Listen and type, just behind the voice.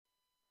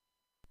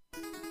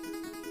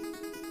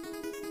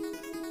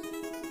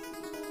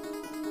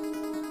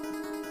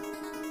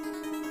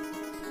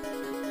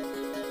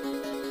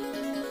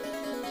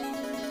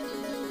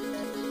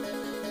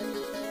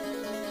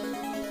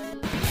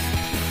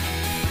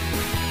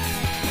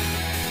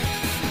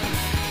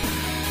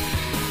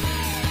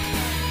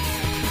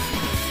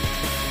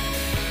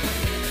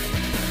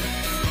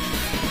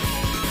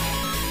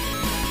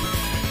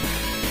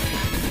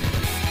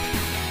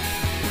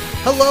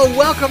Hello,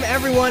 welcome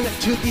everyone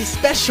to the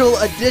special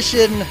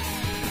edition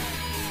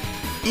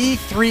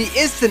E3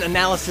 Instant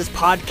Analysis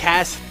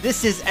Podcast.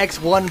 This is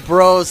X1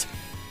 Bros.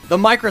 The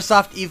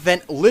Microsoft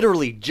event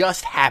literally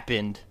just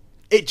happened.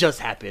 It just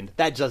happened.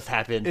 That just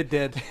happened. It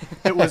did.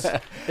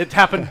 It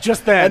happened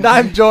just then. And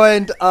I'm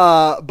joined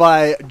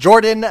by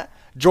Jordan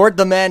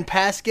the Man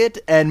Paskett,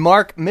 and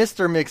Mark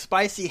Mr.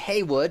 McSpicy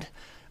Haywood.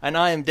 And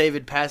I am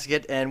David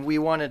Paskett, and we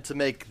wanted to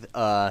make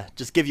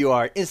just give you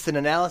our instant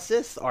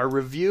analysis, our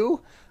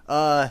review,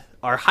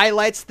 our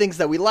highlights, things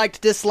that we liked,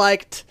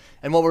 disliked,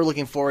 and what we're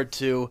looking forward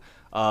to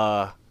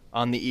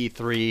on the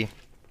E3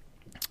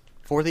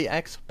 for the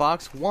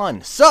Xbox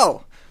One.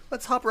 So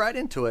let's hop right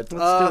into it.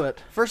 Let's do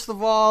it. First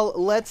of all,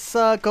 let's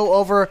go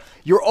over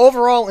your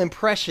overall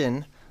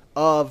impression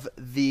of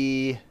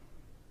the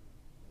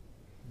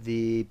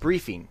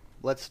briefing.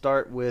 Let's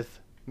start with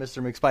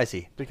Mr.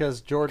 McSpicy. Because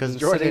Jordan's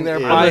Jordan sitting there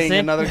is- buying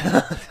another...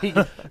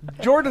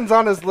 Jordan's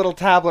on his little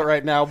tablet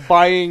right now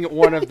buying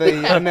one of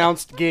the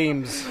announced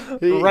games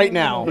right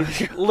now.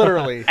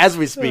 Literally. As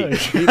we speak,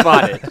 he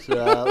bought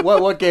it.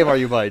 What game are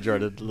you buying,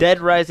 Jordan?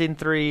 Dead Rising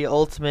 3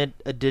 Ultimate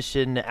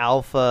Edition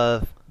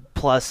Alpha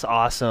Plus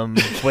Awesome.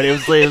 But it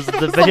was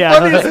the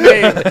Funniest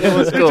name. It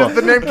was cool. Just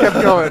the name kept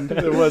going.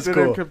 It was the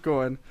cool. name kept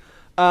going.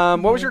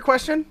 What was your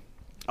question?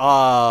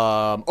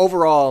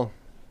 Overall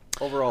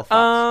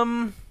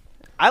thoughts.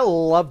 I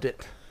loved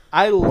it.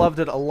 I loved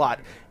it a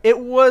lot. It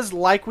was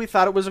like we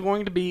thought it was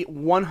going to be,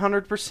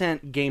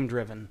 100%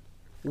 game-driven.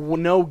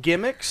 No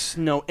gimmicks,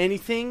 no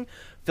anything.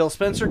 Phil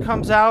Spencer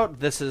comes out.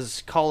 This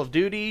is Call of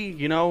Duty.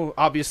 You know,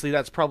 obviously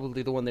that's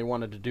probably the one they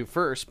wanted to do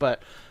first.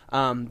 But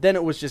then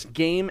it was just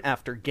game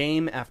after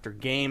game after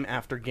game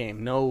after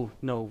game. No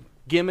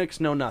gimmicks,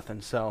 no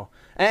nothing. So,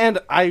 and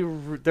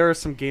there are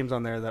some games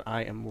on there that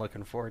I am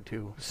looking forward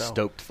to. So.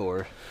 Stoked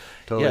for.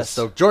 Totally. Yes.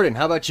 So, Jordan,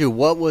 how about you?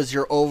 What was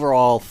your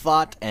overall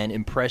thought and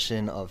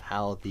impression of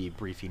how the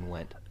briefing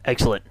went?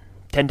 Excellent.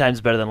 10 times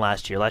better than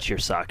last year. Last year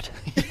sucked.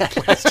 Yeah,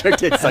 last year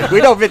did suck.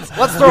 We don't mince.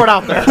 Let's throw it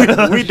out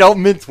there. We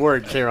don't mince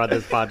words here on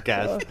this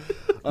podcast.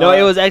 No,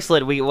 it was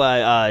excellent. We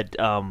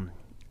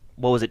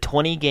what was it?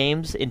 20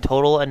 games in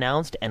total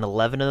announced, and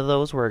 11 of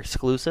those were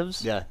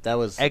exclusives. Yeah, that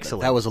was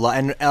Excellent. That was a lot.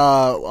 And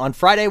on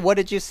Friday, what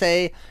did you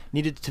say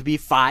needed to be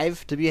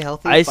 5 to be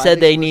healthy? I 5 said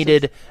they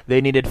exclusives?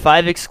 needed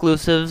 5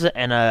 exclusives,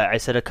 and I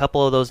said a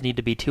couple of those need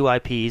to be 2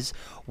 IPs.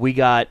 We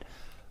got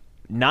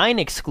 9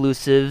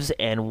 exclusives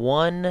and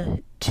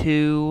 1,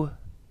 2,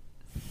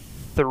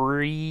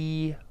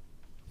 3,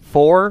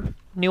 4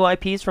 new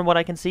IPs from what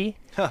I can see.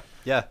 Huh,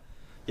 yeah.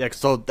 Yeah,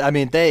 so, I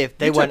mean, they You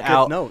went took good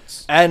out.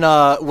 notes. And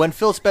when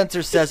Phil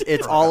Spencer says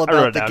it's all wrote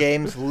about it the down.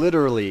 games,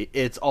 literally,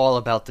 it's all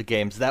about the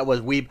games.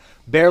 We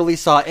barely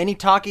saw any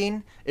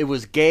talking. It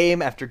was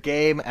game after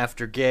game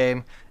after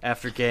game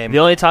after game. The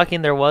only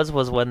talking there was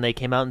when they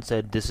came out and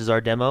said, "This is our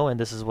demo, and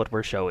this is what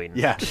we're showing."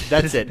 Yeah,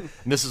 that's it.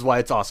 And this is why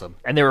it's awesome.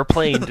 And they were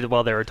playing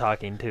while they were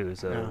talking, too.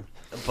 So. Yeah.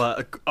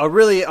 But a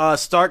really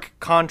stark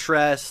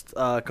contrast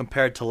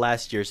compared to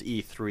last year's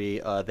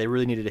E3. They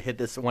really needed to hit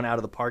this one out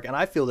of the park, and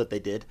I feel that they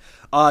did.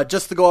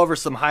 Just to go over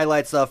some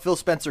highlights, Phil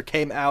Spencer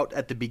came out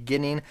at the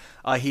beginning.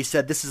 He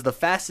said, "This is the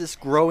fastest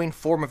growing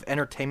form of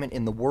entertainment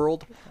in the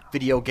world,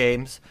 video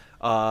games."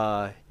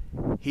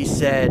 He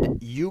said,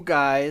 "You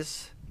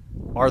guys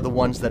are the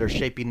ones that are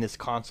shaping this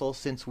console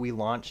since we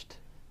launched.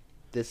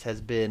 This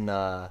has been..."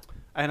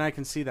 And I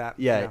can see that.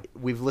 Yeah,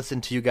 we've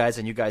listened to you guys,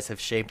 and you guys have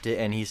shaped it.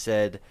 And he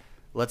said,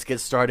 "Let's get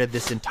started.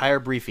 This entire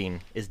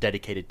briefing is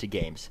dedicated to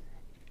games."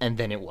 And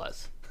then it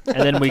was.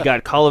 And then we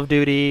got Call of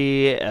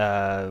Duty,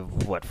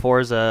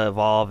 Forza,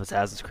 Evolve,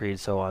 Assassin's Creed,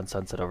 so on,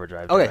 Sunset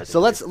Overdrive. Okay, so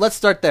let's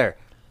start there.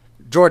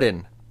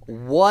 Jordan,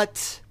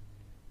 what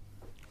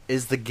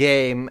is the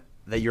game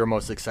that you're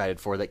most excited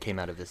for that came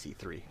out of this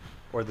E3?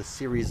 Or the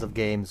series of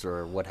games,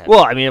 or what have you?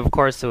 Well, I mean, of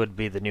course, it would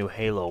be the new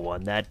Halo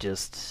one. That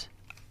just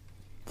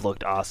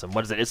looked awesome.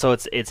 What is it? So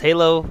it's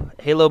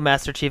Halo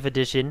Master Chief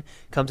Edition.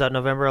 Comes out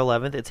November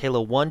 11th. It's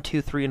Halo 1,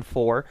 2, 3, and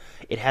 4.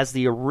 It has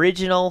the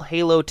original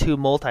Halo 2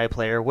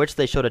 multiplayer, which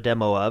they showed a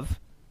demo of,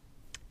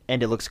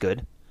 and it looks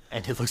good.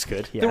 And it looks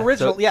good. Yeah. The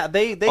original, So-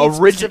 they Origi-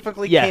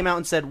 specifically yeah. came out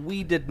and said,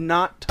 we did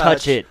not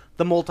Touch it.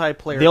 the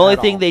multiplayer The only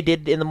at thing all. they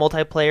did in the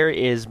multiplayer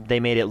is they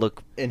made it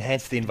look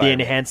Enhance the the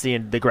environment.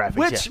 enhancing the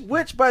graphics.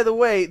 Which, by the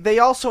way, they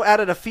also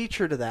added a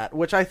feature to that,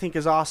 which I think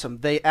is awesome.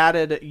 They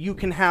added, you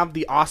can have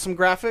the awesome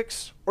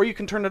graphics, or you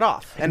can turn it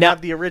off and Now-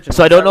 have the original.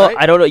 So I Is don't that know. right?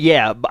 I don't know.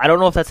 Yeah, but I don't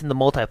know if that's in the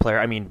multiplayer.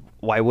 I mean,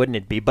 why wouldn't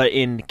it be? But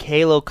in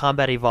Halo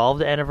Combat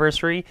Evolved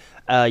Anniversary,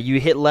 you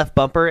hit left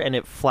bumper and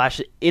it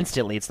flashes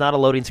instantly. It's not a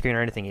loading screen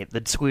or anything.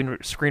 The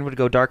screen would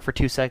go dark for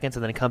 2 seconds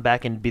and then come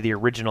back and be the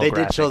original. They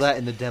graphics. did show that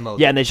in the demo.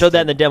 Yeah, and they showed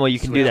that in the demo. You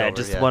can do Switch that over,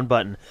 just yeah. one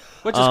button,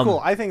 Which is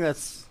cool. I think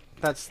that's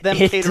them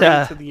It's,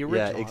 catering to the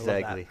original. I love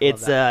exactly. that.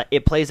 It's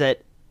it plays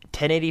at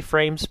 1080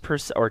 frames per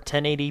or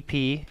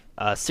 1080p,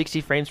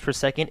 60 frames per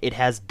second. It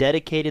has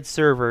dedicated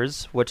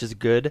servers, which is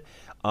good.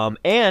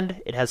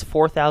 And it has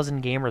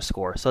 4,000 gamer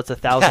score, so it's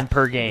 1,000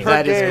 per game.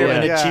 That is game, cool.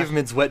 An yeah.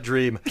 achievement's wet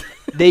dream.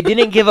 They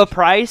didn't give a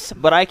price,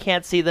 but I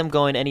can't see them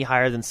going any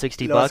higher than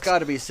 $60. No, it's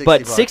gotta be $60.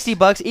 But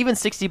 $60, even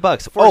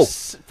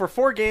 $60. For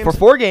 4 games. For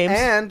 4 games.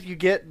 And you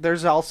get,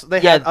 there's also, they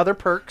have other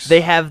perks.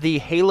 They have the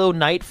Halo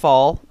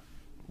Nightfall,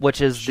 which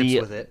is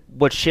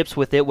what ships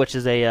with it, which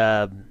is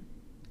a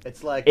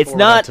It's like it's Forward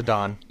not Unto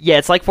Dawn. Yeah,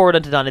 it's like Forward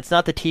Unto Dawn. It's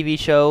not the TV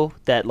show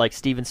that like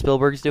Steven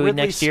Spielberg's doing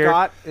Ridley next year.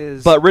 Scott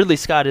is... But Ridley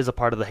Scott is a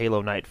part of the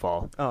Halo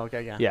Nightfall. Oh,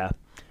 okay, yeah. Yeah.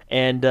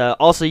 And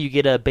also you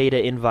get a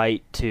beta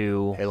invite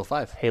to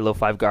Halo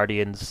 5.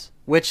 Guardians.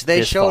 Which they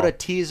this showed fall. a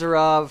teaser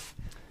of,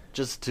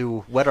 just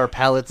to wet our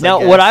palates.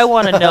 Now, what I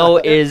want to know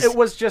is... It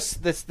was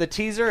just the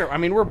teaser. I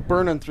mean, we're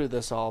burning through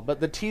this all, but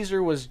the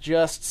teaser was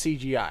just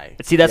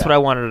CGI. See, that's what I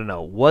wanted to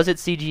know. Was it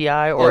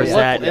CGI, or is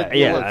that... It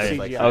yeah, looked I-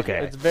 CGI. okay.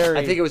 It's very...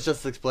 I think it was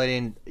just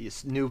explaining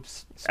new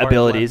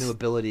Abilities. New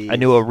abilities. I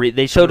knew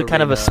they showed new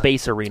kind of a arena.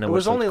 space arena. It which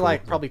was only looked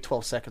like cool. probably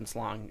 12 seconds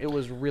long. It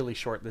was really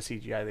short, the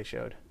CGI they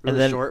showed. Really and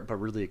then- short, but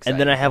really exciting.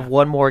 And then I have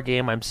one more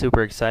game I'm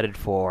super excited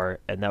for,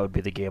 and that would be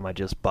the game I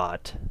just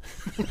bought.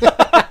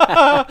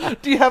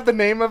 Do you have the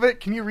name of it?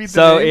 Can you read the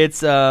So name? it's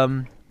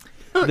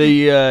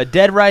the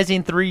Dead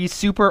Rising 3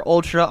 Super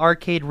Ultra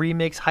Arcade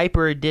Remix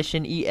Hyper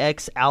Edition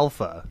EX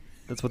Alpha.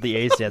 That's what the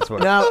A stands for.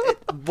 Now,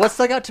 what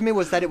stuck out to me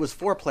was that it was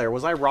 4-player.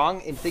 Was I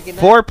wrong in thinking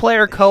that?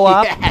 4-player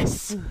co-op,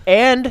 Yes.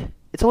 and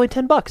it's only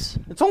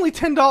 $10. It's only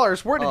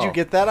 $10. Where did you Oh.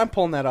 get that? I'm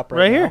pulling that up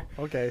Right now. here.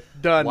 Okay,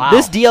 done. Wow.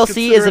 This DLC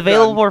Consider is it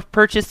available done. for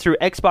purchase through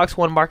Xbox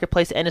One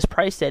Marketplace and is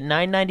priced at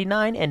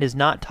 $9.99 and is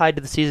not tied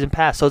to the season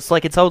pass. So it's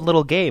like its own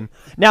little game.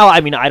 Now,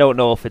 I mean, I don't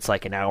know if it's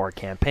like an hour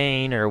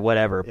campaign or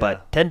whatever,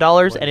 but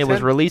 $10 and it was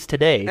 10 released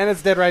today. And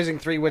it's Dead Rising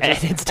 3, which And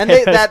is... it's And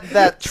Dead they,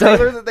 that So-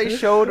 trailer that they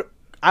showed,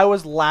 I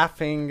was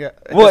laughing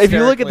Well, if you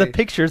look at the hysterically.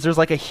 pictures, there's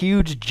like a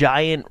huge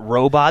giant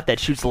robot that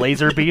shoots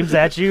laser beams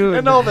at you.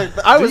 And all the...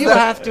 I Do was you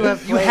have to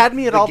have You played had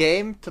me at the all...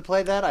 game to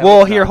play that? I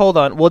Well, hope here, not. hold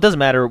on. Well, it doesn't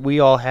matter. We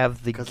all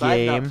have the Because I've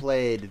game. not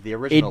played the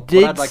original. It but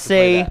did I'd like to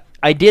play say that.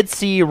 I did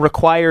see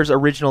requires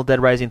original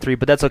Dead Rising 3,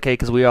 but that's okay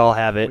because we all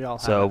have it, We all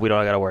have so it. we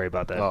don't got to worry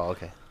about that. Oh,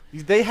 okay.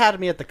 They had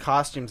me at the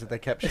costumes that they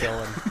kept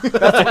showing.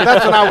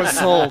 that's when I was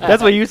sold.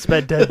 That's what you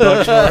spent $10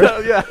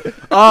 for. Yeah.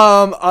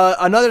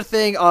 Another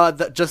thing,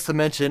 just to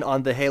mention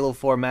on the Halo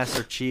 4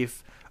 Master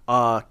Chief,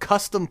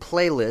 custom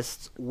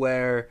playlists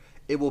where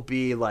it will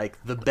be like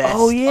the best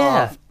Oh,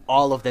 yeah. of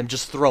all of them,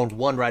 just thrown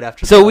one right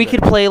after. So the we other.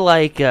 could play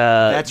like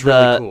That's the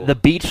really cool. the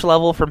beach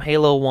level from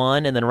Halo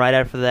 1, and then right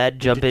after that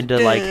jump into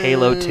like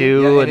Halo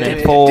 2, Yeah, and then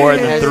it 4,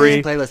 and has then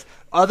these 3. Playlists.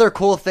 Other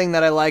cool thing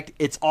that I liked,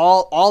 it's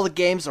all the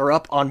games are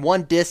up on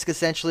one disc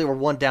essentially, or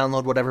one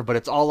download, whatever. But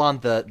it's all on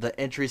the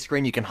entry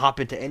screen. You can hop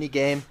into any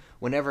game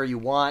whenever you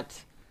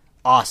want.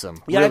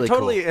 Awesome. Yeah, really I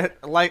totally cool.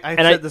 like I And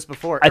said I- this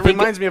before. I It think-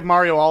 reminds me of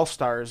Mario All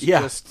Stars.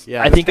 Yeah, just,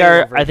 yeah. I the think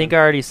Halo I think I version.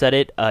 already said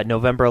it.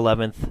 November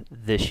 11th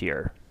this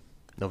year,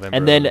 November.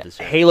 and then this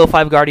year. Halo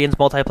 5 Guardians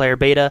multiplayer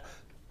beta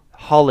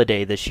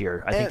holiday this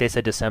year. I think And- they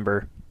said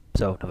December,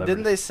 so November.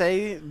 Didn't they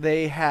say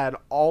they had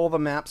all the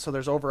maps? So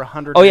there's over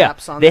 100 Oh yeah,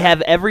 maps on they there?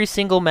 have every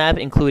single map,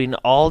 including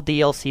all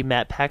DLC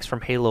map packs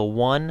from Halo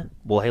 1.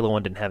 Well, Halo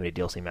 1 didn't have any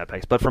DLC map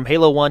packs, but from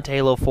Halo 1 to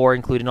Halo 4,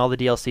 including all the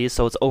DLCs,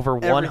 so it's over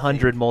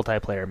 100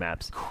 multiplayer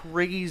maps.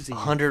 crazy.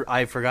 100.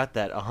 I forgot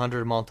that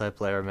 100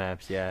 multiplayer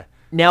maps. Yeah.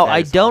 Now, That I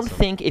is don't awesome.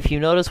 think, if you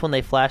notice when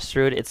they flashed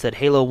through it, it said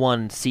Halo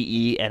 1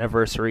 CE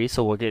anniversary,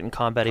 so we're getting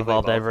Combat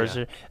Evolved Evolved,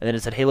 anniversary, and then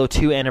it said Halo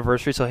 2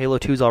 anniversary, so Halo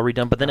 2's all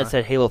redone, but then it Uh-huh.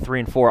 said Halo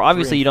 3 and 4.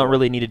 Obviously, and you don't 4.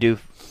 really need to do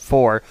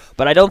 4,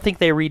 but I don't think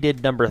they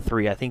redid number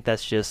 3. I think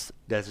that's just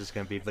That's just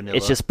gonna be vanilla.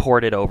 it's just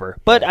ported over.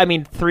 But I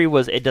mean, 3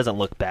 was it doesn't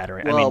look bad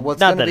or Well, I mean, what's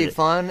not gonna that be it,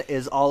 fun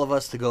is all of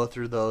us to go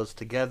through those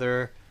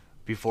together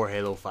before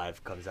Halo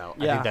 5 comes out.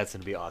 I Yeah. think that's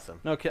gonna be awesome.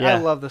 Okay, Yeah. I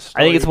love this I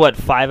story. think it's what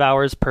 5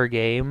 hours per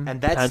game,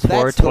 And that's times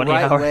 4, the 20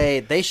 right hours. way.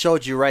 They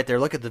showed you right there.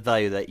 Look at the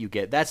value that you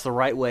get. That's the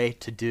right way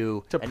to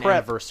do To an prep.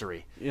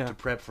 anniversary. Yeah. To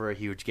prep for a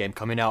huge game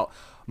coming out.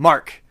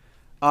 Mark,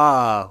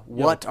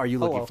 what are you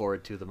looking Hello.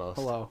 forward to the most?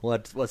 Hello.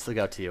 What stuck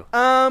out to you?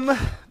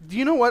 Do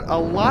you know what? A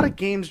lot of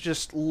games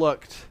just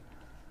looked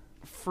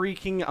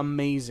freaking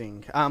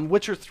amazing.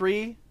 Witcher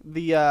 3,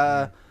 the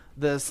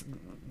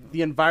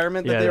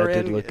environment that Yeah, they that were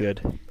did in. look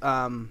good.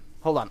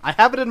 Hold on, I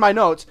have it in my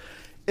notes.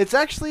 It's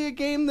actually a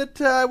game that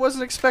I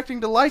wasn't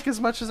expecting to like as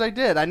much as I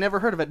did. I never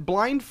heard of it.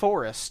 Blind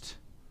Forest.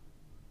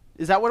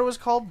 Is that what it was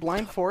called?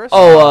 Blind Forest?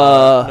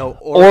 Oh, No,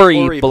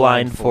 Ori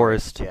Blind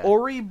Forest. Yeah.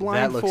 Ori Blind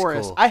That looks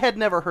Forest. cool. I had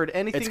never heard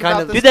anything It's kind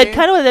about of- this Dude, that game.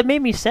 kind of that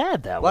made me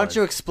sad. That Why one. don't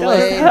you That was-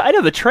 explain? I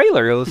know the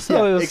trailer. It was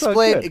so. It was so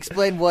good.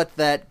 Explain what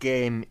that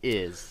game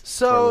is. for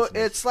So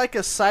listeners. it's like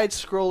a side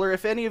scroller.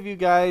 If any of you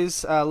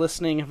guys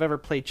listening have ever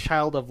played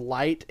Child of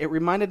Light, it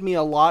reminded me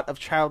a lot of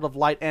Child of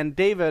Light. And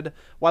David,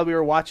 while we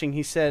were watching,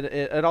 he said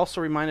it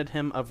also reminded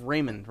him of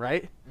Rayman,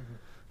 right?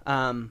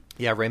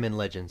 yeah, Rayman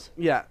Legends.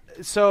 Yeah.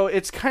 So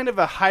it's kind of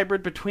a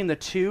hybrid between the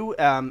two.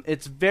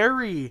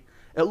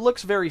 It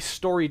looks very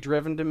story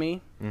driven to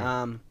me.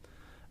 There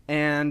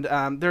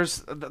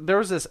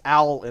was this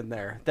owl in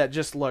there that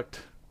just looked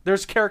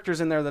There's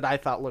characters in there that I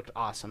thought looked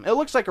awesome. It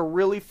looks like a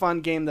really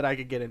fun game that I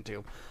could get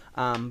into.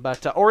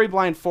 But Ori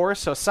Blind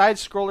Forest, so side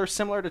scroller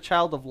similar to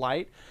Child of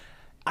Light.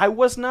 I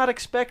was not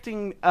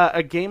expecting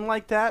a game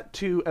like that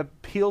to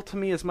appeal to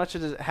me as much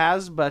as it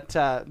has, but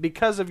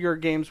because of your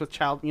games with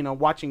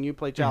watching you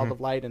play Child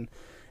of Light and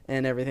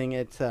everything,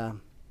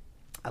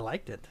 I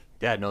liked it.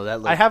 Yeah, no,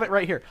 that. I have it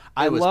right here.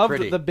 I was loved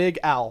pretty. the big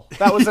owl.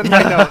 That was in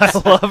my notes.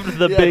 I loved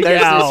the big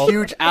there's owl. this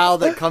huge owl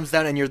that comes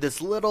down, and you're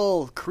this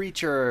little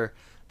creature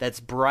that's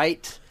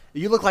bright.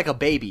 You look like a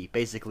baby,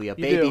 basically, a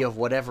baby do. of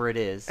whatever it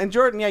is. And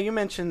Jordan, you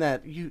mentioned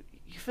that you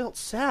felt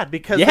sad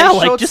because Yeah, they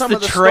like showed just some the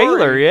of the trailer,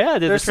 story. yeah,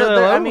 the There's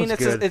trailer I alone mean, was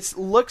good. it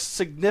looks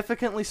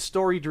significantly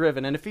story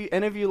driven, and if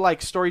any of you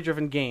like story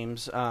driven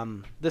games,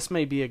 this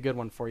may be a good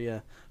one for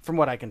you, from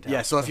what I can tell.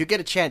 Yeah, so if you get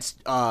a chance,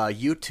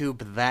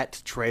 YouTube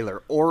that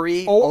trailer,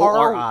 Ori,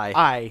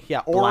 O-R-I, yeah,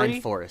 Ori,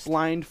 Blind Forest.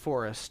 Blind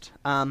Forest.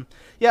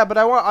 Yeah, but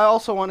I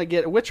also want to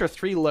get Witcher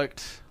 3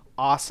 looked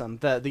awesome.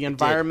 The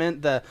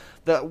environment, the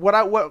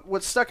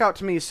what stuck out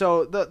to me.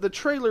 So the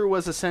trailer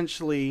was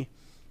essentially,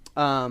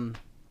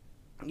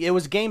 it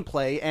was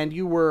gameplay, and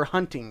you were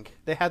hunting.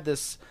 They had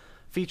this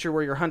feature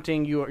where you're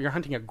hunting. You're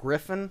hunting a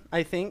griffin,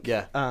 I think.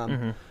 Yeah.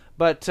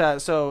 But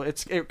so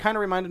it kind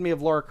of reminded me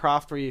of Lara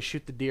Croft, where you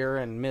shoot the deer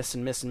and miss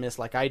and miss and miss,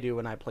 like I do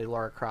when I play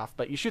Lara Croft.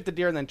 But you shoot the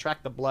deer and then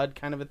track the blood,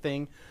 kind of a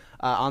thing,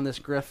 on this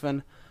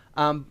griffin.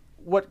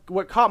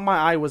 What caught my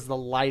eye was the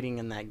lighting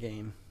in that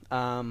game.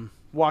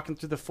 Walking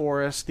through the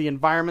forest, the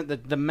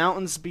environment, the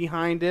mountains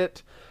behind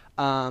it.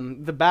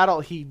 The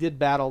battle, he did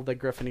battle the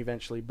griffin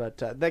eventually, but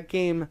that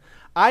game,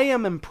 I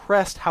am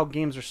impressed how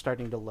games are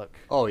starting to look.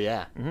 Oh,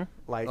 yeah.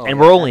 Like, Oh, And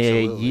yeah, we're only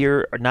absolutely. a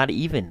year, or not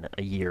even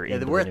a year Yeah,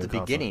 into we're the at new the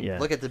console. beginning. Yeah.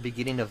 Look at the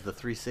beginning of the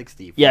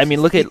 360. Yeah, I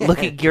mean, look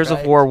at Gears of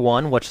Right. War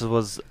 1, which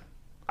was,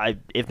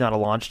 if not a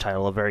launch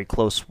title, a very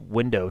close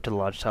window to the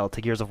launch title, to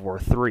Gears of War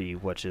 3,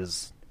 which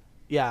is...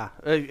 yeah,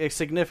 a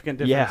significant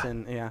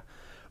difference Yeah.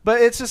 But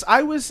it's just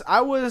I was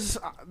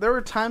there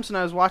were times when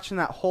I was watching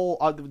that whole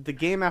the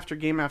game after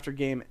game after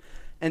game,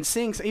 and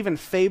seeing even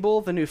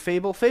Fable, the new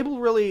Fable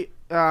really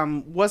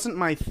wasn't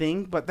my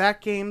thing, but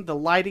that game, the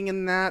lighting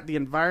in that, the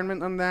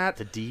environment on that,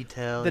 The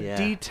detail, the yeah.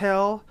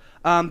 detail,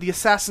 the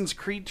Assassin's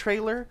Creed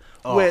trailer,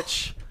 Oh.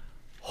 which,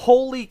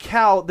 holy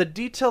cow, the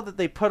detail that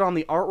they put on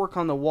the artwork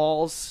on the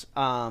walls,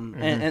 and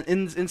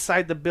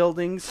inside the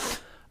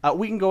buildings.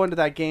 We can go into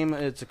that game.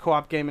 It's a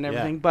co-op game and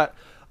everything, but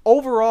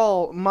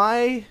overall,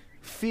 my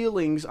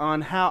feelings on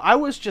how I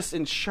was just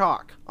in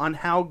shock on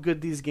how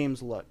good these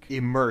games look.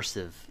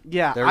 Immersive.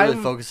 Yeah, They're really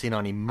focusing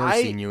on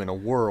immersing you in a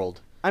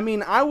world. I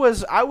mean, I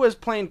was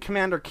playing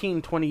Commander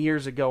Keen 20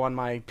 years ago on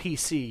my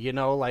PC,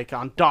 like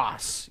on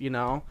DOS,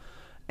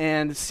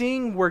 and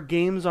seeing where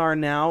games are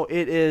now,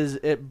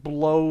 it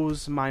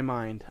blows my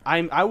mind.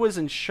 I was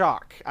in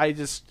shock.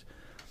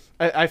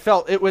 I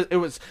felt it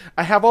was.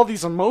 I have all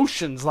these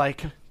emotions.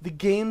 Like, the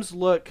games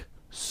look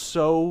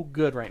so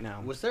good right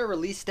now. Was there a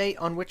release date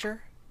on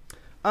Witcher?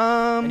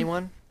 Um,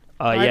 Anyone?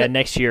 yeah,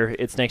 next year.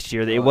 It's next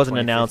year. It Oh, wasn't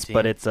announced, 2015.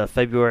 but it's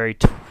February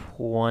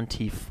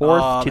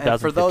 24th, 2015.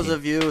 And for those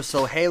of you,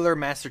 so Halo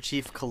Master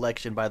Chief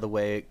Collection, by the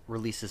way,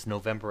 releases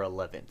November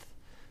 11th.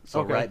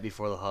 So Okay. right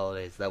before the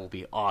holidays. That will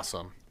be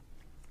awesome.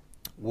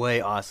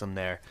 Way awesome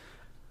there.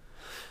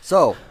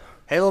 So,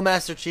 Halo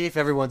Master Chief,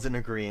 everyone's in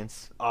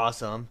agreement.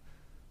 Awesome.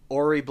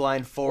 Ori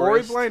Blind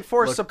Forest. Blind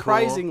Forest, looked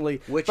surprisingly.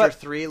 Cool. Witcher But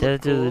 3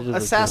 looked cool.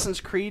 Assassin's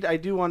Creed, I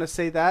do want to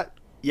say that.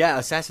 Yeah,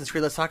 Assassin's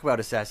Creed. Let's talk about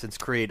Assassin's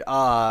Creed.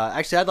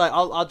 Actually,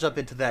 I'll jump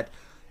into that.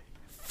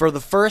 For the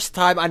first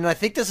time, and I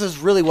think this is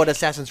really what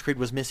Assassin's Creed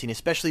was missing,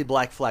 especially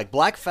Black Flag.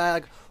 Black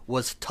Flag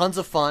was tons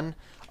of fun.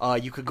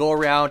 You could go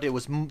around. It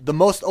was the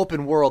most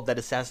open world that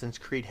Assassin's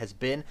Creed has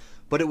been,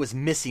 but it was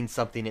missing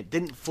something. It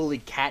didn't fully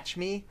catch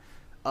me.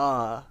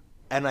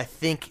 And I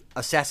think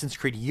Assassin's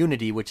Creed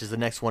Unity, which is the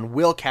next one,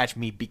 will catch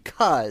me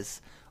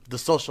because of the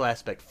social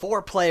aspect.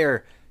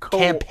 4-player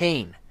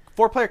campaign.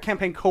 4-player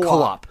campaign co-op.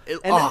 Co-op. And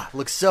It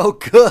looks so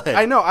good.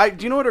 I know.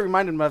 Do you know what it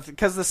reminded me of?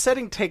 Because the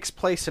setting takes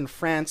place in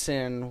France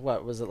in,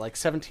 what was it, like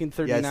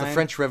 1739? Yeah, it's the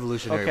French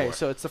Revolutionary War. Okay,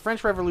 so it's the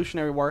French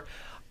Revolutionary War.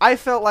 I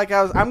felt like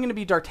I'm going to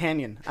be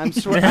D'Artagnan. I'm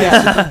swearing.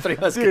 Yeah.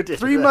 Dude,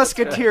 Three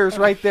Musketeers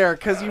right there,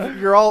 because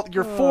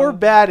you're four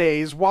bad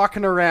A's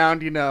walking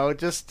around,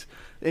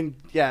 and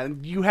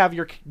you have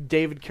your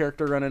David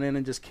character running in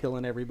and just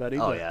killing everybody.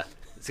 Oh, but, yeah.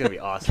 It's going to be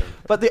awesome.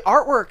 But the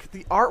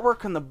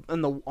artwork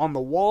on the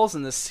walls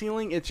and the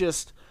ceiling, it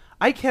just,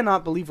 I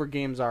cannot believe where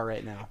games are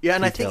right now. Yeah,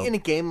 and I Detailed. think in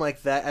a game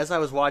like that, as I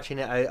was watching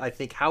it, I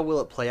think, how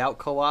will it play out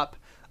co-op?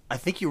 I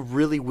think you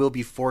really will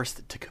be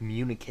forced to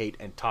communicate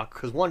and talk,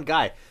 because one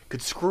guy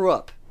could screw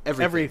up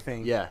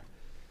everything. Yeah.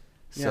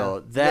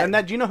 So Yeah.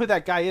 And do you know who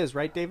that guy is,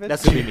 right, David?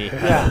 that's gonna be me.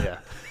 Yeah.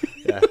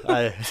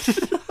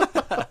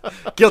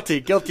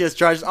 Guilty as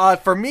charged.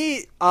 For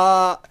me,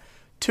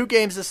 two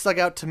games that stuck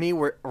out to me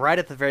were right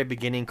at the very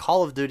beginning.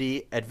 Call of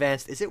Duty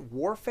Advanced. Is it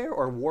Warfare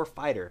or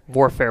Warfighter?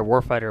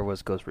 Warfighter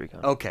was Ghost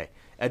Recon. Okay,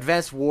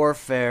 Advanced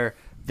Warfare.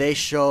 They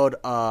showed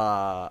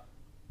a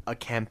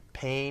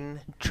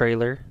campaign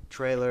Trailer.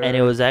 trailer, And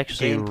it was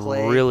actually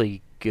gameplay.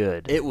 really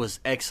good. It was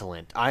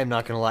excellent. I'm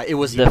not gonna lie. It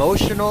was The-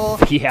 emotional.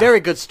 yeah. Very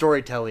good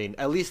storytelling,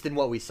 at least in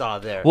what we saw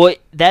there. Well,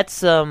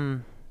 that's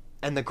And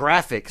the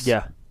graphics,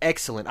 Yeah.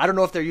 excellent. I don't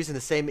know if they're using the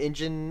same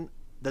engine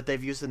that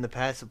they've used in the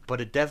past, but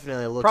it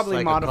definitely looks Probably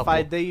like modified.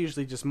 A couple. They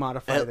usually just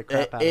modify the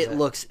crap out of It it.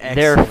 looks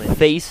their excellent.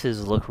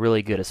 faces look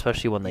really good,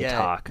 especially when they Yeah.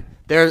 talk.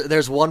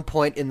 There's one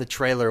point in the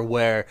trailer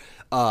where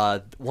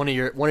one of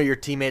your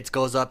teammates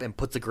goes up and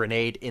puts a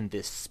grenade in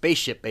this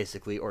spaceship,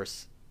 basically, or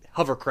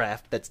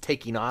hovercraft that's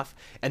taking off,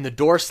 and the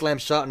door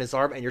slams shut on his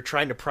arm, and you're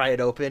trying to pry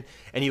it open,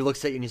 and he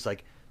looks at you and he's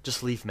like,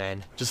 "Just leave,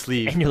 man. Just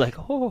leave." And you're like,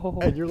 oh.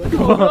 And you're like,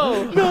 "Oh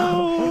no,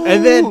 no!"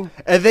 And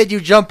then you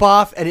jump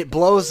off, and it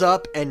blows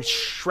up, and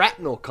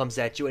shrapnel comes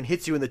at you and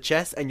hits you in the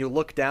chest, and you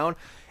look down,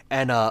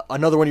 and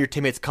another one of your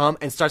teammates come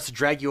and starts to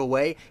drag you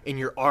away, and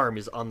your arm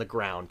is on the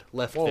ground,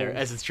 left there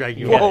as it's dragging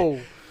you Whoa.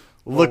 away.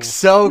 Looks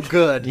so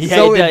good. Yeah,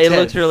 so it intense.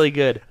 looks really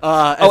good.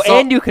 so-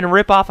 and you can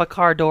rip off a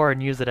car door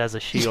and use it as a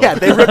shield. Yeah,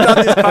 they ripped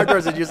out these car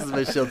doors and used them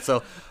as shields.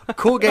 So,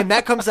 cool game.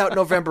 That comes out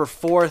November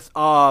 4th.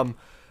 Forza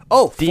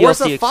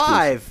DLC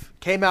 5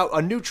 came out.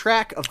 A new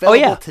track available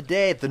yeah.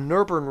 today. The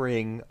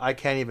Nürburgring. I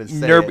can't even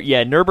say it.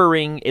 Yeah,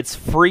 Nürburgring. It's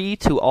free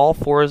to all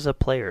Forza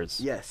players.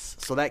 Yes,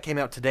 so that came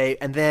out today,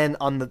 and then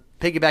on the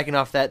piggybacking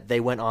off that, they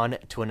went on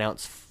to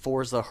announce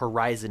Forza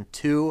Horizon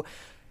 2.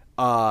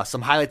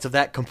 Some highlights of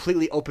that: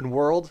 completely open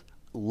world.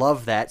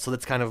 Love that. So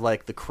that's kind of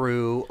like The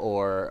Crew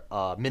or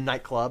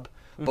Midnight Club,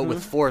 but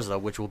with Forza,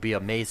 which will be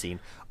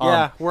amazing.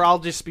 Yeah, where I'll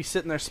just be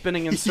sitting there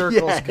spinning in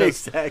circles. Yeah,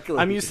 'cause exactly.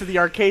 I'm used to the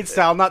arcade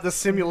style, not the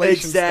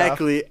simulation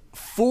Exactly.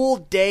 Full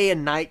day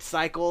and night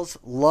cycles.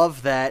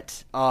 Love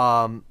that.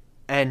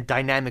 And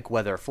dynamic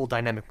weather, full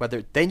dynamic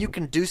weather. Then you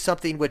can do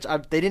something which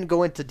they didn't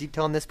go into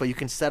detail on this, but you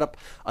can set up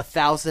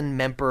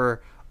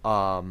 1,000-member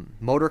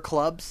motor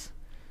clubs.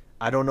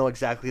 I don't know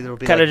exactly. It'll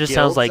be Kind of like just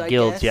sounds guilds, like I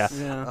guilds, guess,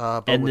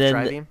 Yeah. but And with then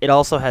driving. it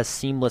also has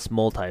seamless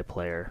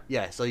multiplayer.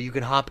 Yeah, so you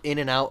can hop in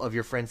and out of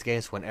your friends'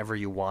 games whenever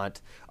you want.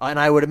 And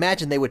I would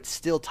imagine they would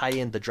still tie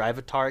in the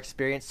Drivatar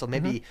experience. So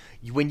maybe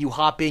when you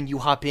hop in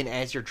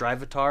as your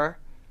Drivatar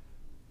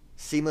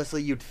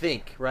seamlessly, you'd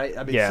think, right?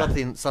 I mean,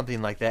 Yeah.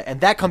 something like that.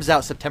 And that comes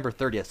out September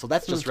 30th, so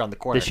that's just around the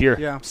corner. This year.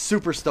 Yeah.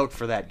 Super stoked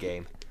for that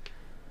game.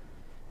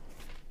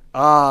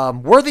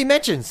 Worthy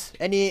mentions.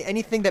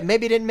 Anything that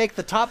maybe didn't make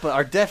the top but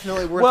are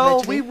definitely worth Well,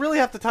 mentioning? we really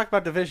have to talk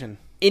about Division.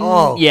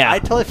 Yeah. I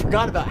totally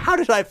forgot about. How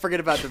did I forget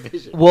about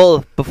Division?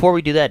 Well, before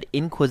we do that,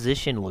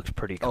 Inquisition looks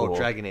pretty cool. Oh,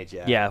 Dragon Age,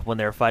 yeah. Yeah, when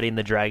they're fighting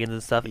the dragons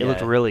and stuff, it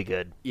looked Yeah. really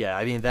good. Yeah,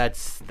 I mean that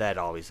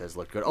always has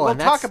looked good. Oh, Let's and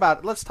that's, talk about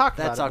it.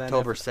 that's then.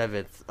 October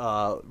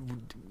 7th.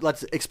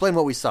 Let's explain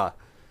what we saw.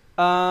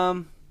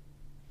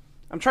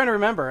 I'm trying to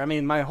remember. I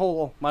mean, my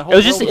whole. It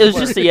was just world a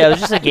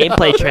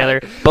gameplay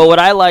trailer. But what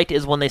I liked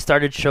is when they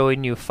started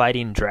showing you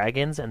fighting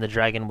dragons, and the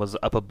dragon was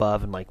up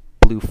above and like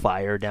blew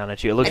fire down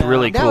at you. It looked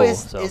really now, cool.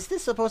 is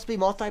this supposed to be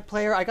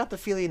multiplayer? I got the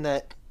feeling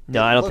that.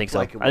 No, it I don't looked think so.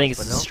 like it I think was,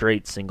 it's but no?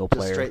 straight single Just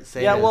player. straight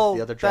same Yeah, as well,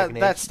 the other Dragon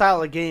that Age.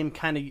 style of game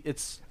kind of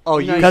it's. Oh,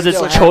 you know, Because you it's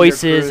still have have your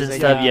choices crews and and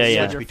stuff. you Yeah, switch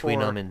yeah. your between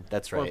four- them, and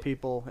that's four right.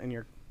 people in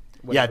your.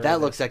 Yeah, whatever that it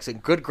looks is.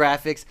 excellent. Good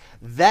graphics.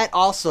 That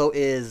also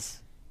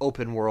is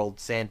open world,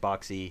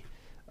 sandboxy,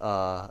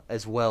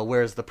 as well.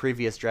 Whereas the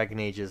previous Dragon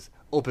Age is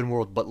open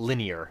world but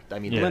linear. I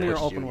mean, Yeah. they Linear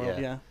pushed open you, world,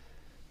 yeah.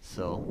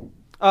 So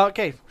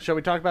Okay, shall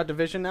we talk about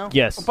Division now?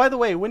 Yes. Oh, by the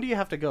way, when do you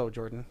have to go,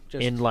 Jordan?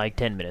 Just In like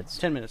 10 minutes.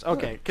 10 minutes.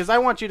 Okay, because I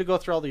want you to go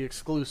through all the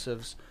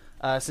exclusives.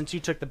 Since you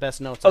took the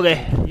best notes. I Okay.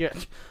 think. Yeah.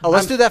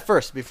 let's do that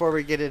first before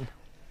we get in.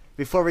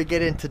 Before we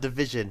get into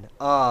Division,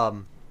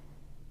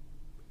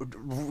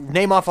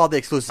 name off all the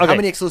exclusives. How Okay.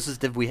 many exclusives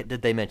did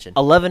they mention?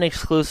 11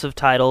 exclusive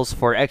titles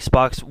for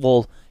Xbox.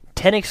 Well,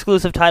 10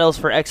 exclusive titles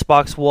for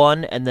Xbox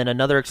One, and then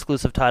another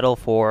exclusive title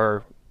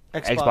for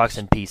Xbox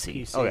and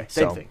PC. Okay,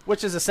 same So- thing.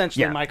 Which is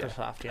essentially Yeah.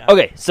 Microsoft, yeah.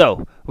 Okay,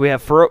 so we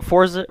have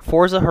Forza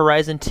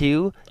Horizon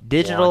 2,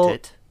 Want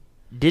it.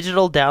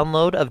 digital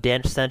download of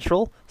Dance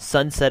Central,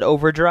 Sunset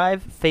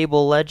Overdrive,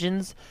 Fable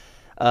Legends,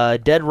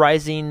 Dead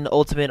Rising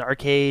Ultimate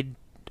Arcade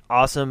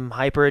Awesome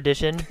Hyper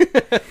Edition,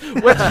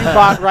 Which you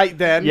bought right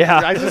then. Yeah.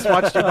 I just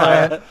watched you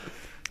buy it.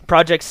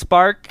 Project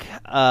Spark,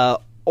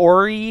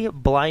 Ori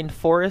Blind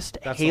Forest,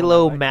 That's the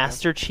Halo one I like,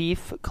 Master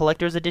Chief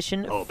Collector's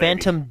Edition, Oh, baby.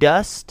 Phantom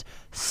Dust,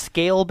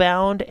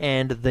 Scalebound,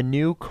 and the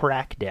new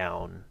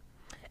Crackdown.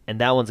 And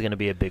that one's going to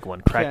be a big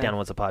one. Crackdown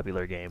was a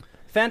popular game.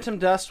 Phantom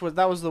Dust was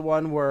the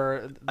one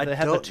where I they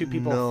had the don't two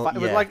people know- fight. It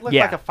would yeah. looked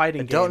Yeah. like a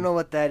fighting I game. don't know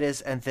what that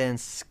is, and then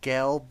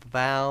Scalebound.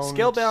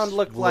 Scalebound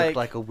looked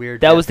like- a weird.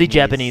 That was the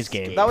Japanese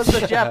game. That was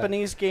the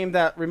Japanese game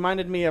that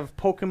reminded me of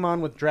Pokemon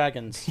with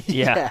dragons.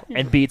 Yeah,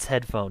 and Beats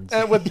headphones.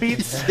 With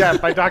Beats,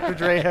 by Dr.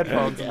 Dre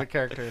headphones and the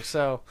character.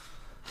 So,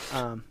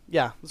 so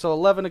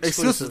 11 exclusives.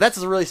 Exclusives. That's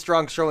a really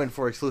strong showing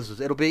for exclusives.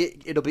 It'll be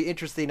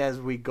interesting as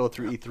we go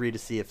through E3 to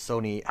see if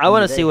Sony. I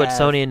want who to they see what have,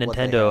 Sony and what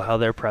they Nintendo, have. how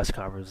their press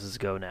conferences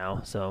go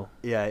now. So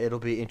Yeah, it'll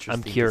be interesting.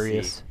 I'm to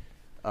curious. see.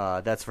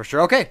 That's for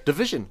sure. Okay,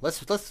 Division.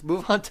 Let's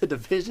move on to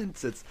Division,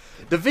 since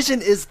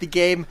Division is the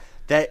game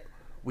that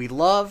we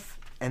love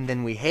and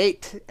then we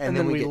hate, and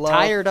then we get love.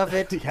 tired of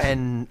it. Yeah.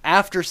 And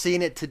after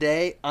seeing it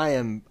today, I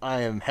am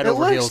head over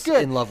looks heels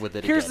good. in love with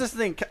it. Here's again. this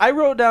thing. I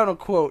wrote down a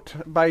quote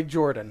by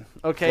Jordan.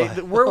 Okay,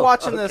 What? we're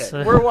watching this.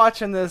 Okay. We're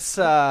watching this.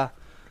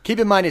 Keep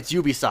in mind it's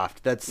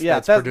Ubisoft. That's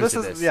This producing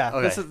is this. yeah.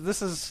 Okay.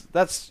 This is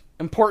that's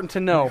important to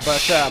know.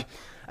 But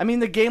I mean,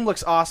 the game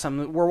looks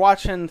awesome. We're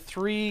watching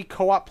 3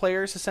 co-op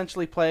players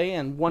essentially play,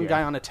 and one Yeah.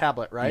 guy on a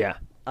tablet, right? Yeah.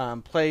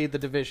 Play the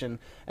Division,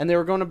 and they're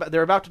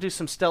about to do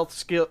some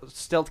stealth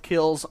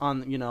kills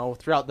on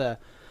throughout the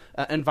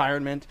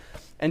environment,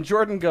 and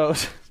Jordan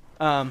goes,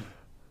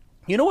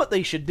 you know what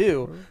they should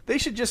do? They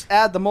should just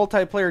add the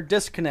multiplayer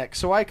disconnect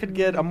so I could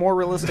get a more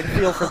realistic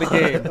feel for the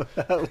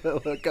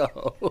game.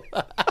 Go.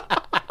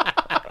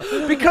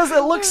 Because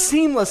it looks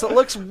seamless. It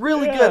looks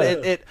really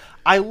good.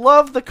 I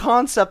love the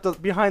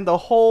concept behind the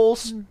whole.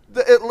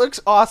 It looks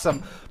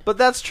awesome. But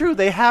that's true.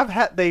 They've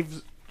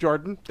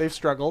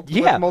struggled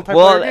Yeah, with multiplayer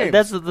well,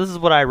 games. this is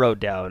what I wrote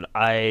down.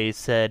 I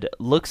said,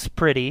 looks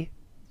pretty,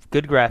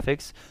 good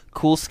graphics,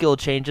 cool skill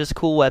changes,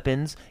 cool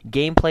weapons,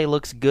 gameplay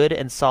looks good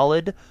and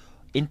solid.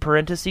 In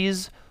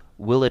parentheses,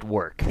 will it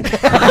work? And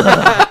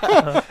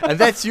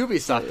that's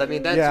Ubisoft. I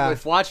mean,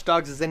 if Watch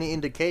Dogs is any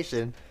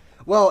indication.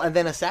 Well, and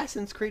then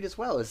Assassin's Creed as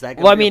well. Is that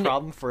going to be a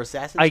problem for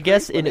Assassin's Creed? I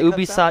guess in when it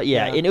comes out?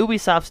 Ubisoft, in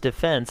Ubisoft's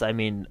defense, I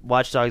mean,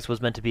 Watch Dogs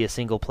was meant to be a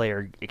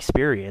single-player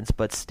experience,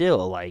 but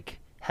still, like,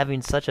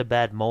 having such a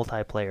bad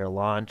multiplayer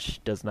launch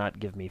does not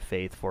give me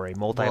faith for a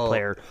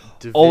multiplayer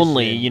Division,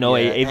 only,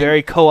 a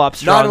very co-op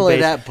strong not only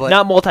based, that, but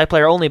not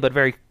multiplayer only, but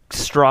very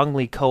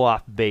strongly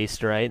co-op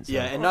based, right? So.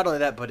 yeah, and not only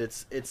that, but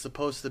it's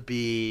supposed to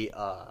be,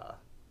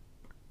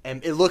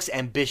 and it looks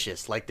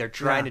ambitious, like they're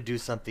trying to do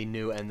something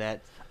new, and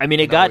that. I mean,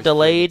 it can got always bring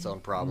delayed, its own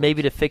problems.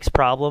 maybe to fix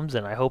problems,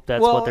 and I hope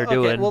that's what they're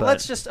doing. Well, but...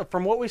 let's just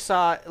from what we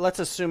saw, let's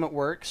assume it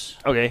works.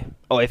 Okay.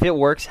 Oh, if it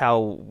works,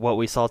 what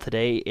we saw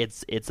today,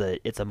 it's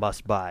a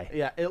must buy.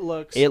 Yeah, it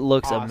looks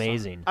awesome.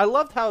 amazing. I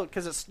loved how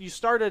because you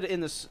started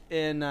in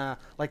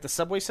like the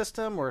subway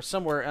system or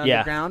somewhere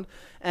underground,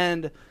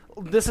 and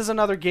this is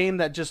another game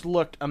that just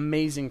looked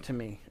amazing to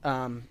me.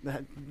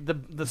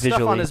 The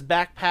stuff on his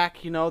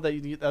backpack,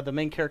 the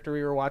main character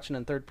we were watching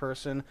in third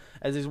person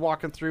as he's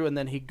walking through, and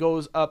then he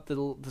goes up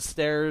the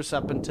stairs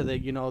up into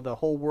the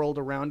whole world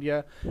around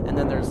you, and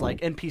then there's like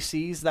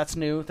NPCs. That's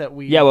new that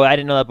we. Yeah, well, I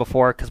didn't know that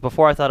before because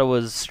before I thought it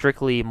was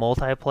strictly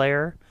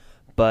multiplayer,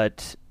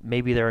 but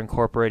maybe they're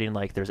incorporating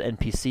like there's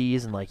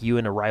NPCs and like you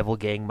and a rival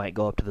gang might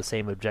go up to the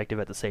same objective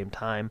at the same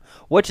time,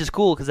 which is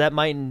cool because that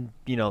might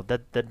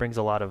that brings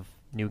a lot of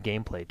new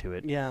gameplay to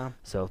it. Yeah.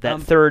 So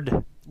that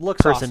third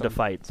looks person awesome to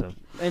fight. So,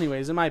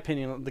 anyways, in my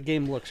opinion, the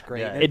game looks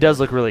great. Yeah, it does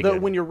look really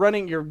good. When you're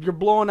running, you're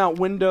blowing out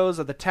windows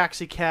of the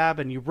taxi cab,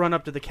 and you run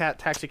up to the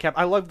taxi cab.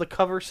 I love the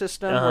cover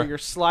system where you're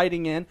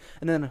sliding in,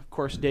 and then of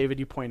course, David,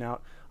 you point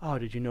out. Oh,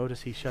 did you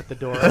notice he shut the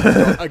door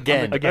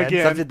Again.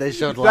 Something they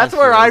showed That's last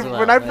where year as well.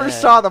 when I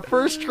first saw the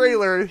first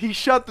trailer, he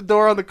shut the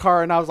door on the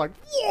car, and I was like,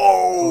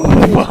 "Whoa!"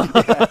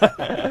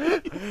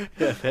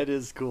 Yeah, that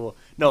is cool.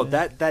 No,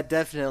 that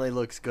definitely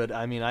looks good.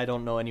 I mean, I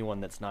don't know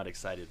anyone that's not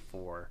excited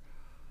for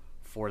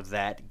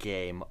that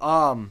game.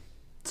 So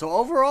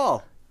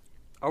overall,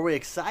 are we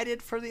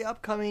excited for the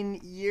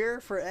upcoming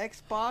year for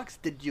Xbox?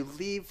 Did you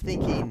leave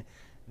thinking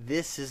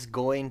this is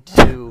going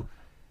to?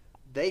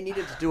 They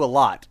needed to do a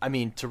lot. I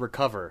mean, to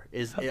recover.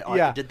 Did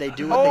they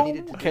do what they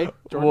needed to do?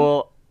 Jordan.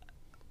 Well,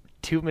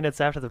 2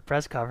 minutes after the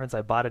press conference,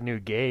 I bought a new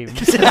game.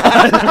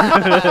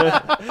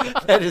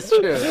 That is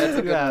true. That's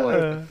a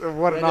good point.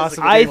 What an That is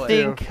awesome a I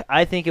good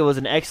game, think it was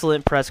an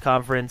excellent press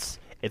conference.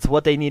 It's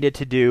what they needed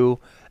to do.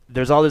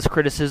 There's all this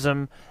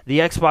criticism. The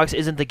Xbox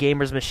isn't the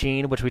gamer's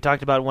machine, which we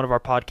talked about in one of our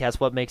podcasts,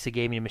 what makes a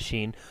gaming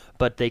machine.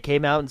 But they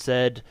came out and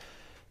said,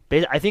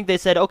 I think they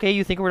said, okay,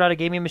 you think we're not a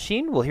gaming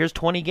machine? Well, here's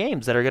 20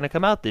 games that are going to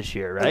come out this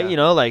year, right?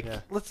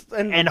 Yeah.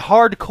 And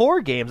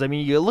hardcore games. I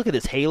mean, you look at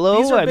this Halo.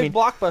 These are I big mean,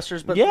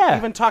 blockbusters, but yeah.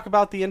 even talk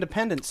about the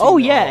independent scene. oh,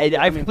 yeah.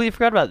 I completely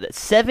forgot about that.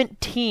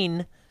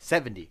 17.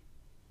 70.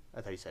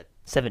 I thought you said.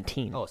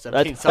 17. Oh,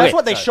 17. That's Sorry.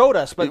 what they showed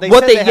us, but they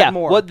what said they had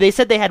more. What they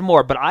said they had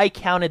more, but I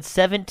counted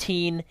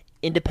 17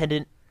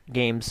 independent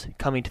games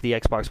coming to the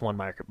Xbox One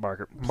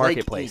marketplace. Plague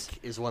Inc.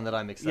 is one that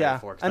I'm excited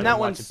for. 'Cause and I've that been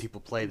one's watching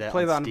people play that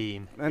on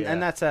Steam.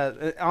 and that's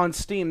on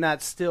Steam.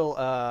 That's still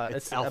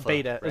it's alpha, a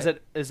beta. right?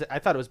 Is it? I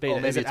thought it was beta. Oh,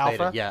 maybe is it it's alpha?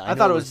 beta. Yeah, I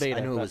thought it was beta.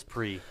 I knew it but- was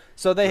pre.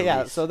 So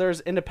release. so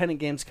there's independent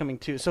games coming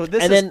too. So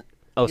this And is. then,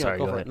 oh, Yeah, sorry,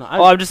 go go for ahead. it. No,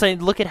 I'm just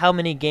saying, look at how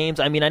many games.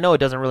 I mean, I know it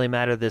doesn't really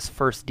matter this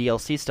first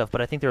DLC stuff,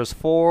 but I think there was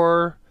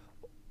four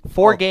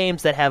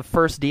games that have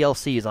first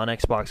DLCs on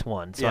Xbox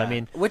One. So I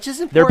mean, which is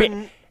they're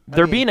important.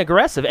 they're being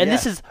aggressive, and yeah.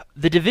 this is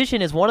The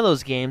Division is one of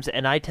those games,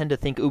 and I tend to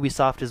think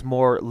Ubisoft is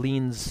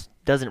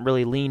doesn't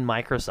really lean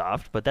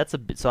Microsoft, but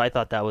so I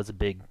thought that was a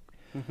big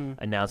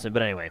announcement.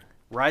 But anyway,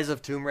 Rise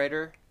of Tomb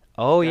Raider.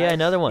 oh yeah, Guys.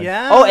 another one.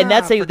 Yeah, oh, and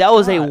that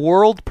was a forgot.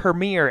 world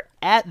premiere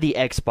at the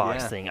Xbox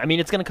Yeah. thing. I mean,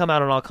 it's going to come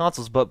out on all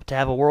consoles, but to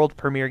have a world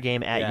premiere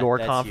game at Yeah, your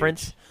that's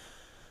conference, huge.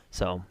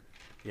 so.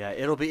 Yeah,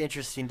 it'll be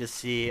interesting to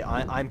see.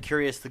 I'm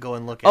curious to go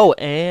and look at. Oh,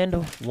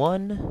 and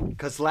one.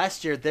 Because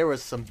last year there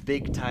was some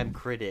big time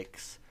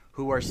critics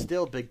who are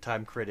still big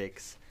time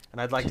critics, and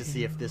I'd like to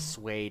see if this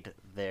swayed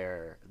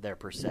their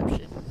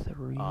perception.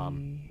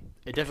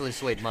 It definitely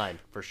swayed mine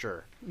for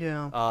sure.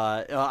 Yeah.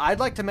 I'd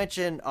like to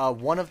mention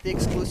one of the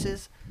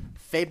exclusives,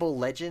 Fable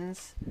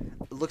Legends.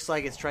 It looks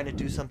like it's trying to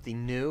do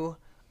something new.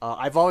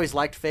 I've always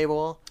liked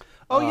Fable.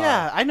 Oh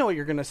yeah, I know what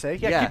you're gonna say.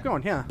 Yeah, keep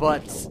going. Yeah.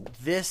 But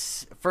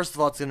this, first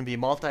of all, it's going to be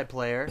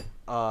multiplayer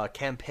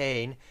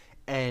campaign,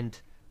 and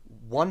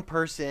one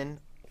person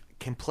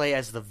can play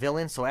as the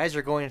villain. So as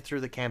you're going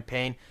through the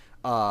campaign,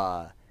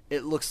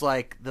 it looks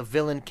like the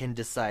villain can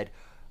decide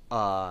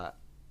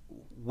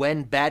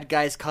when bad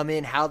guys come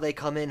in, how they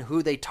come in,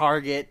 who they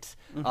target.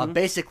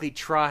 Basically,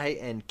 try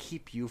and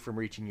keep you from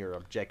reaching your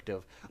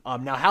objective.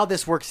 Now, how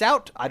this works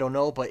out, I don't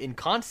know, but in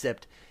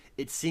concept,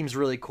 it seems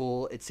really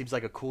cool. It seems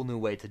like a cool new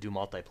way to do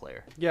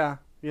multiplayer. Yeah,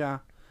 yeah.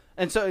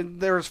 And so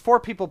there's 4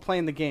 people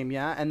playing the game,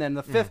 yeah? And then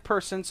the 5th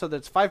person, so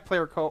that's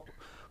 4-player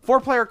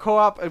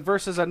co-op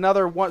versus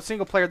another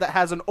single player that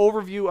has an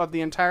overview of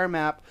the entire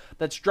map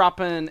that's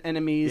dropping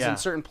enemies in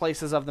certain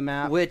places of the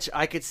map. Which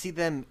I could see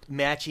them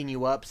matching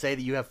you up. Say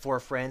that you have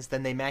 4 friends,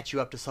 then they match you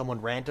up to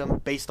someone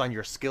random based on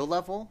your skill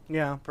level.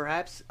 Yeah.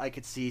 Perhaps I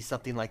could see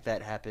something like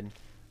that happen.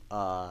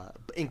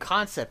 In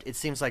concept, it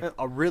seems like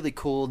a really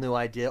cool new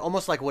idea,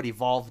 almost like what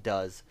Evolve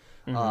does,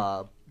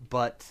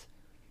 but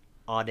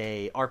on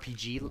a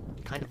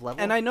RPG kind of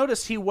level. And I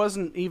noticed he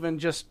wasn't even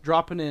just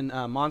dropping in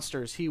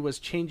monsters; he was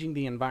changing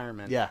the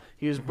environment. Yeah,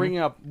 he was bringing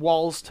up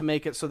walls to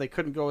make it so they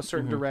couldn't go a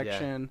certain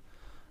direction.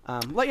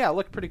 It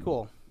looked pretty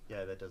cool.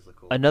 Yeah, that does look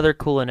cool. Another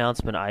cool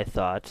announcement I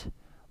thought,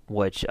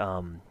 which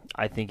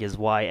I think is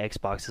why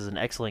Xbox is an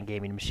excellent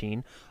gaming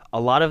machine. A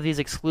lot of these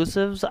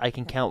exclusives, I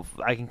can count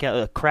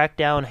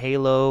Crackdown,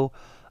 Halo.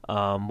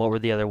 What were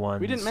the other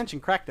ones? We didn't mention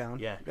Crackdown.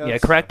 Yeah,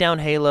 Crackdown,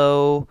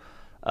 Halo,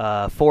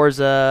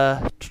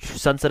 Forza,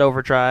 Sunset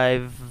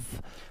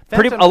Overdrive.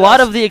 Pretty much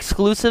all of the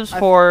exclusives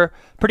for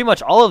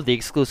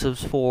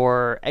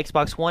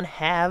Xbox One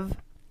have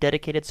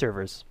dedicated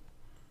servers.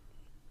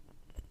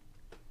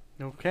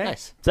 Okay.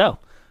 Nice. So.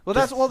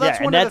 That's one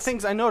of the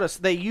things I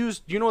noticed. They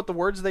used, you know what the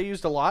words they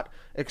used a lot?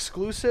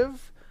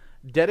 Exclusive,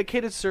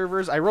 dedicated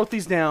servers. I wrote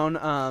these down.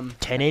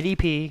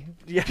 1080p.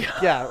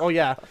 Yeah. Oh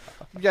yeah.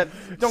 Yeah.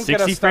 Don't 60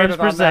 get us started frames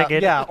per on that.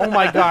 second. Yeah. Oh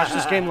my gosh,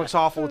 this game looks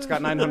awful. It's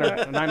got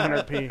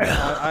 900p.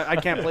 I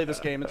can't play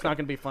this game. It's not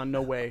going to be fun.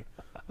 No way.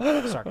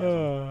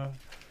 Sarcasm.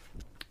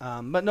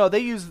 But no, they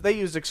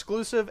used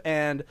exclusive,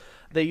 and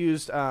they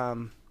used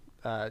cloud.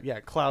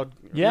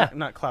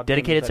 Not cloud.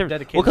 Dedicated gaming,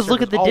 servers. Well, because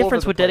look at the all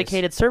difference over the with place.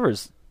 dedicated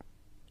servers.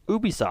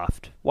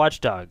 Ubisoft,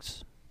 Watch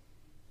Dogs,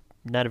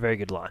 not a very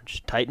good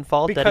launch.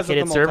 Titanfall, Because of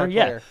dedicated the server,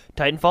 multiplayer.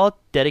 Titanfall,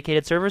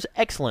 dedicated servers,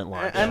 excellent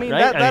launch. I mean,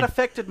 right? that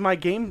affected my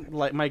game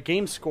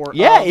score.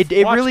 Yeah, of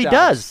it Watch really Dogs,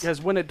 does.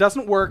 Because when it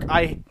doesn't work,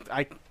 I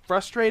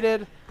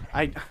frustrated.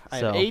 I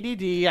have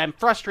ADD. I'm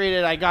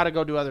frustrated. I got to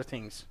go do other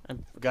things.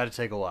 Got to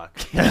take a walk.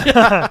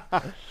 I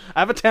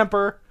have a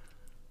temper.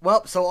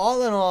 Well, so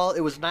all in all,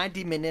 it was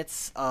 90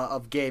 minutes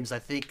of games. I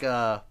think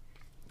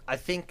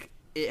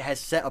it has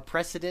set a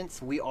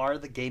precedence. We are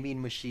the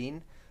gaming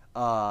machine,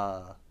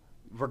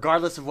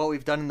 regardless of what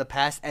we've done in the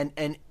past.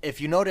 And if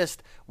you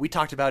noticed, we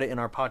talked about it in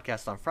our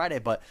podcast on Friday,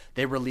 but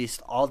they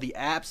released all the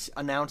apps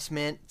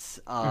announcements,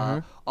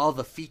 all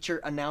the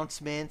feature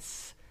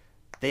announcements.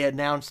 They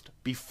announced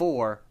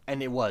before,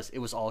 and it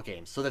was all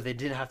games, so that they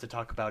didn't have to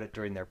talk about it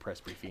during their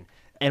press briefing.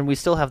 And we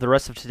still have the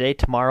rest of today,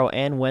 tomorrow,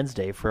 and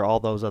Wednesday for all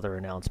those other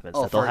announcements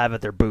that they'll have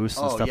at their booths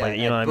and stuff like that.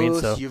 You know what I mean?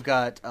 So you've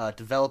got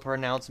developer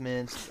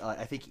announcements.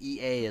 I think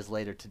EA is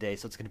later today,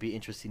 so it's going to be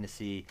interesting to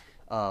see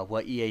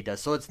what EA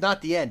does. So it's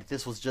not the end.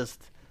 This was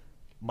just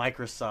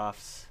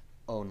Microsoft's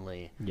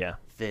only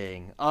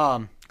thing.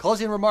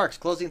 Closing remarks,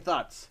 closing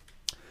thoughts.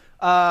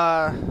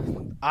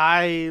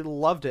 I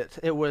loved it.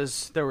 There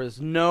was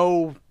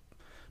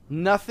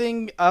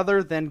nothing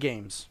other than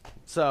games.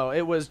 So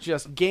it was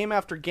just game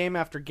after game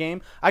after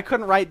game. I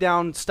couldn't write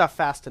down stuff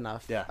fast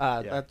enough.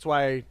 That's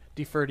why I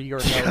defer to your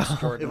notes,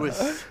 Jordan. It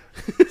was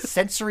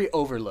sensory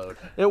overload.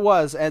 It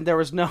was, and there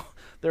was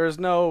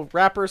no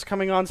rappers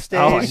coming on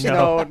stage.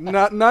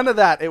 None of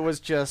that. It was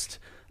just,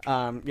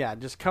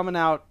 just coming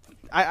out.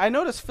 I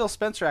noticed Phil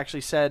Spencer actually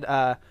said,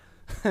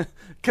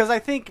 because I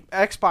think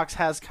Xbox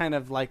has kind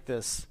of like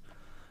this,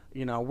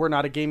 we're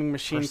not a gaming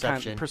machine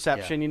kind of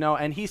perception,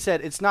 and he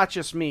said it's not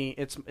just me,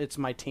 it's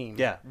my team.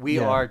 Yeah, we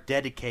are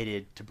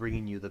dedicated to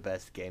bringing you the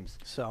best games.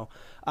 So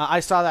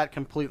I saw that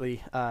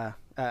completely,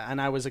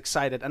 and I was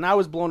excited, and I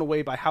was blown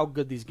away by how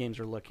good these games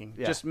are looking.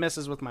 Yeah. Just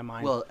messes with my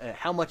mind. Well,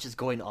 how much is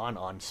going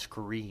on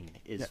screen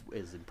is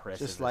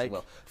impressive Just like, as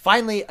well.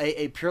 Finally,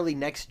 a purely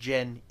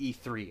next-gen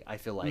E3, I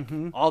feel like.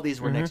 All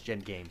these were next-gen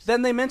games.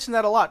 Then they mentioned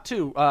that a lot,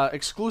 too.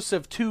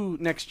 Exclusive to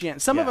next-gen.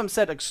 Some of them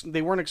said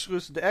they weren't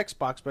exclusive to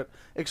Xbox, but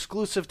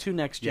exclusive to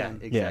next-gen.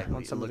 Yeah, exactly.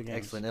 On some it of the looked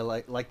games.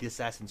 excellent. Like the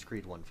Assassin's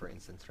Creed one, for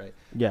instance, right?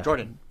 Yeah.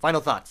 Jordan,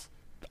 final thoughts.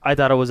 I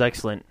thought it was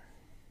excellent.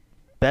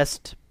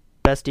 Best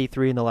best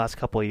E3 in the last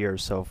couple of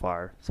years so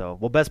far. So,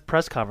 well, best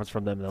press conference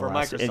from them in the For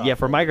last Microsoft, yeah,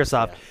 for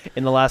Microsoft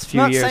in the last It's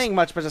few not years. saying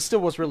much, but it still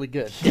was really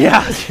good.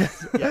 Yeah.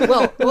 Yeah,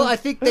 well, I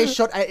think they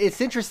showed.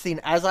 It's interesting.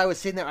 As I was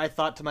sitting there, I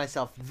thought to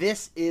myself,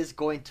 this is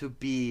going to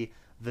be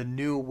the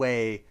new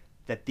way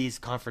that these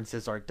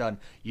conferences are done.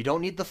 You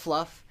don't need the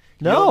fluff.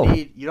 No.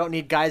 You don't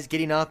need guys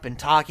getting up and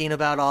talking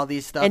about all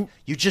these stuff. And-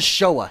 you just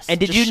show us. And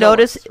did Just you show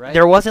notice us, right?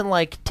 there wasn't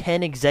like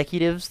 10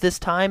 executives this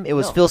time? It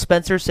was No. Phil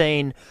Spencer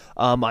saying,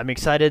 I'm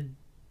excited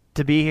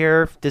to be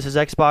here. This is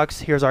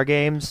Xbox. Here's our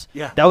games.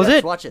 Yeah, That was let's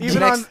it. Watch it. Even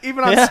Next-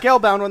 on Yeah.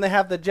 Scalebound, when they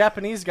have the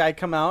Japanese guy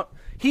come out,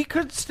 he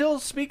could still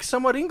speak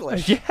somewhat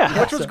English.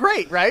 Yeah. Which was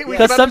great, right? We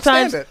Because could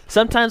understand it.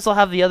 sometimes they'll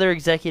have the other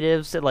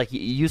executives that, like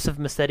Yusuf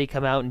Massetti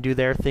come out and do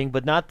their thing,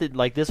 but not that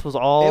like this was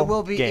all. It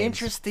will be games.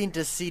 interesting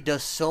to see,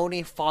 does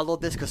Sony follow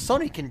this? Because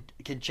Sony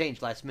can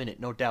change last minute,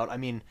 no doubt. I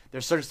mean,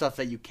 there's certain stuff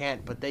that you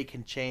can't, but they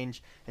can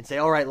change and say,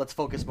 all right, let's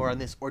focus more on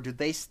this. Or do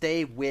they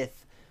stay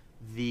with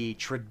the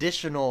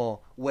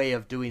traditional way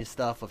of doing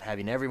stuff, of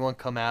having everyone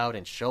come out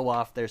and show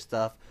off their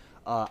stuff?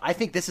 I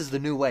think this is the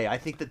new way. I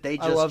think that they I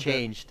just loved it.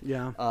 changed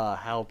Yeah.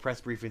 how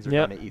press briefings are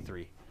Yep. done at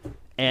E3.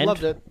 And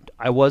Loved it.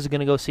 I was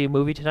gonna go see a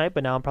movie tonight,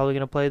 but now I'm probably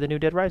gonna play the new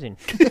Dead Rising.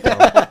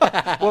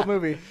 What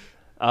movie?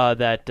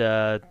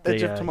 The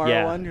Edge of Tomorrow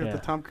yeah, one with yeah. the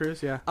Tom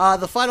Cruise, yeah.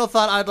 The final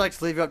thought I'd like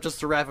to leave you up, just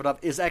to wrap it up,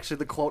 is actually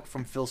the quote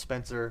from Phil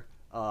Spencer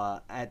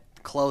at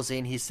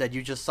closing. He said,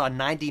 "You just saw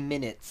 90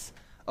 minutes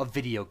of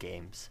video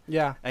games."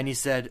 Yeah. And he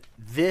said,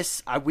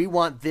 we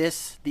want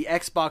this, the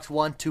Xbox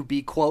One, to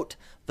be, quote,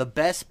 the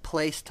best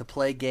place to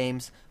play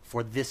games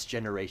for this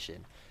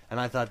generation. And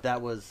I thought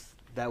that was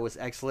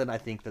excellent. I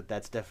think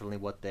that's definitely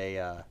what they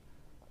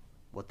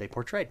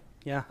portrayed.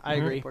 Yeah, I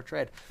agree.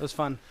 Portrayed. It was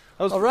fun.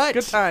 That was All right.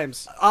 good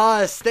times.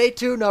 Stay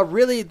tuned.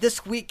 Really,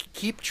 this week,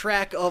 keep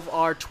track of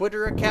our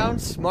Twitter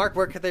accounts. Mark,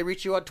 where can they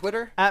reach you on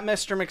Twitter? At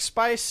Mr.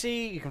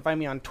 McSpicy. You can find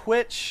me on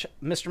Twitch,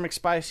 Mr.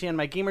 McSpicy, and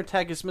my gamer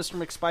tag is Mr.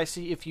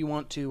 McSpicy if you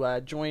want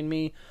to join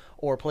me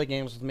or play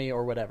games with me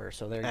or whatever.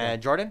 So there you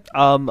And go. Jordan?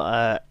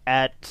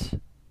 At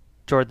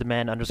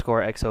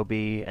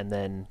JordanTheMan_XOB and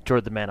then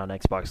Jordan the Man on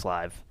Xbox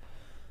Live.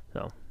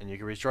 So And you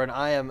can reach Jordan.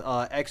 I am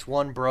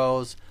X1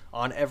 Bros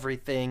on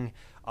everything.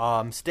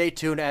 Stay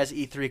tuned as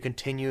E3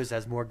 continues,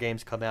 as more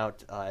games come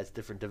out, as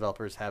different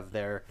developers have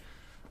their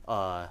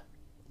time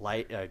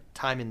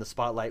in the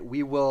spotlight.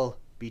 We will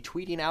be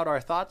tweeting out our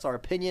thoughts, our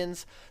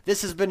opinions.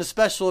 This has been a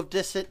special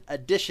edition,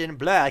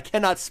 I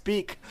cannot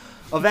speak,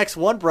 of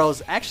X1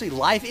 Bros, actually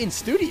live in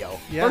studio.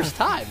 Yeah. First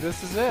time.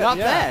 This is it. Not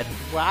yeah. bad.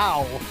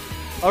 Wow.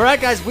 All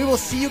right, guys, we will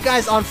see you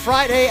guys on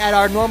Friday at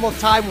our normal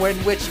time, when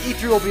which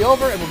E3 will be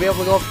over, and we'll be able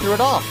to go through it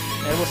all.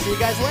 And we'll see you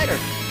guys later.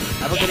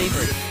 Have a good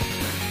E3.